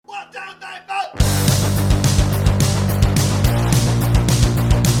Hey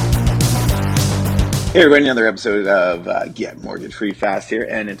everybody, another episode of Get Mortgage Free Fast here,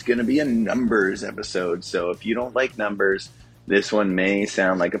 and it's going to be a numbers episode. So if you don't like numbers, this one may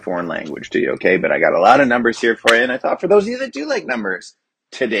sound like a foreign language to you, okay? But I got a lot of numbers here for you, and I thought for those of you that do like numbers,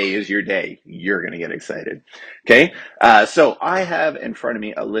 today is your day. You're going to get excited, okay? So I have in front of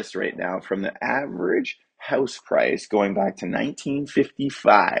me a list right now from the average house price going back to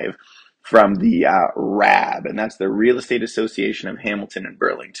 1955 from the RAB, and that's the Real Estate Association of Hamilton and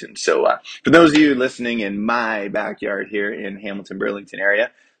Burlington. So for those of you listening in my backyard here in Hamilton, Burlington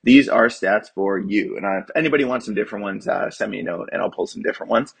area, these are stats for you. And if anybody wants some different ones, send me a note and I'll pull some different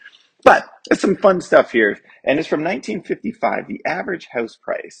ones. But there's some fun stuff here. And it's from 1955. The average house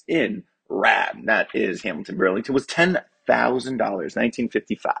price in RAB, that is Hamilton, Burlington, was $10,000,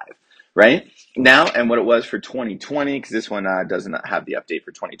 1955. Right now, and what it was for 2020, because this one doesn't have the update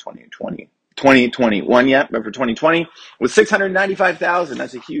for 2020 and 2021 yet, but for 2020 was 695,000.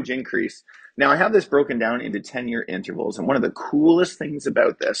 That's a huge increase. Now I have this broken down into 10-year intervals, and one of the coolest things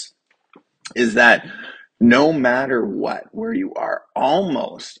about this is that no matter what, where you are,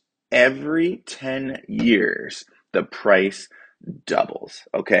 almost every 10 years, the price doubles,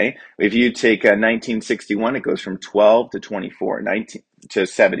 okay? If you take 1961, it goes from 12 to 24, 19 to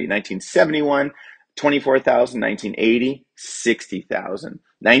 70, 1971, 24,000, 1980, 60,000,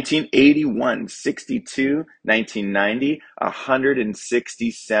 1981, 62, 1990,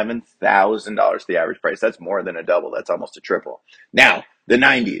 $167,000 the average price. That's more than a double. That's almost a triple. Now, the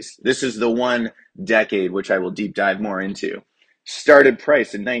 90s, this is the one decade which I will deep dive more into. Started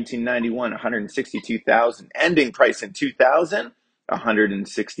price in 1991, 162,000. Ending price in 2000,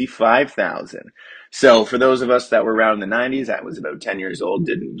 165,000. So for those of us that were around in the 90s, I was about 10 years old,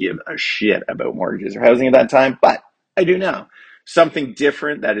 didn't give a shit about mortgages or housing at that time, but I do now. Something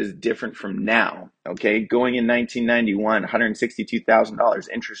different that is different from now, okay? Going in 1991, $162,000.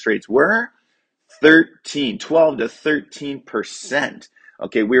 Interest rates were 12 to 13%.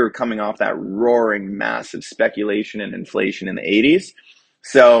 Okay, we were coming off that roaring massive speculation and inflation in the 80s.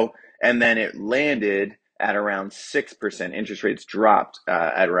 So, and then it landed at around 6%. Interest rates dropped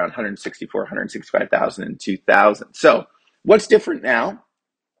at around 165,000 in 2000. So, what's different now?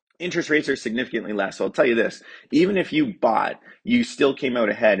 Interest rates are significantly less. So I'll tell you this, even if you bought, you still came out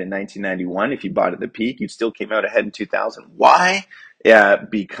ahead in 1991. If you bought at the peak, you still came out ahead in 2000. Why?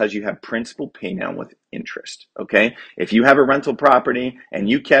 Because you have principal pay down with interest, okay? If you have a rental property and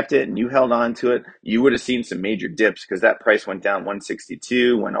you kept it and you held on to it, you would have seen some major dips because that price went down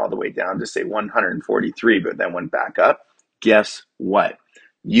 162, went all the way down to say 143, but then went back up. Guess what?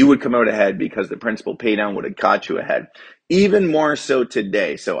 You would come out ahead because the principal pay down would have caught you ahead. Even more so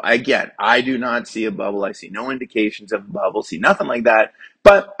today. So again, I do not see a bubble. I see no indications of a bubble, see nothing like that.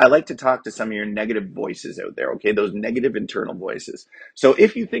 But I like to talk to some of your negative voices out there, okay? Those negative internal voices. So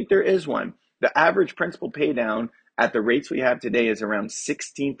if you think there is one, the average principal pay down at the rates we have today is around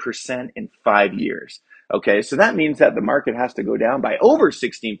 16% in 5 years. Okay, so that means that the market has to go down by over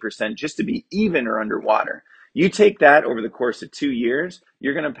 16% just to be even or underwater. You take that over the course of 2 years,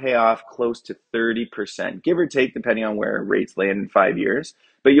 you're going to pay off close to 30%, give or take, depending on where rates land in 5 years.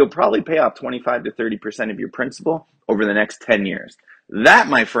 But you'll probably pay off 25 to 30% of your principal over the next 10 years. That,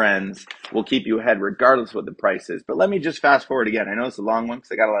 my friends, will keep you ahead regardless of what the price is. But let me just fast forward again. I know it's a long one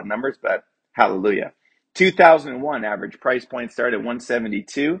because I got a lot of numbers, but hallelujah. 2001 average price point started at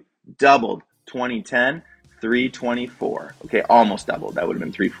 172, doubled 2010, 324. Okay, almost doubled. That would have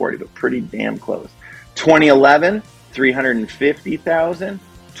been 340, but pretty damn close. 2011, 350,000.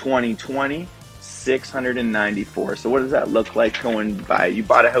 2020, 694. So what does that look like going by? You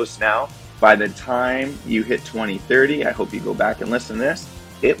bought a house now. By the time you hit 2030, I hope you go back and listen to this.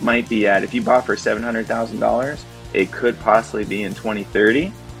 It might be at, if you bought for $700,000, it could possibly be in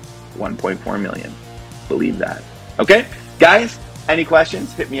 2030, 1.4 million. Believe that. Okay, guys, any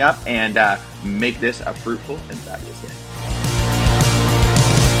questions? Hit me up and make this a fruitful and fabulous day.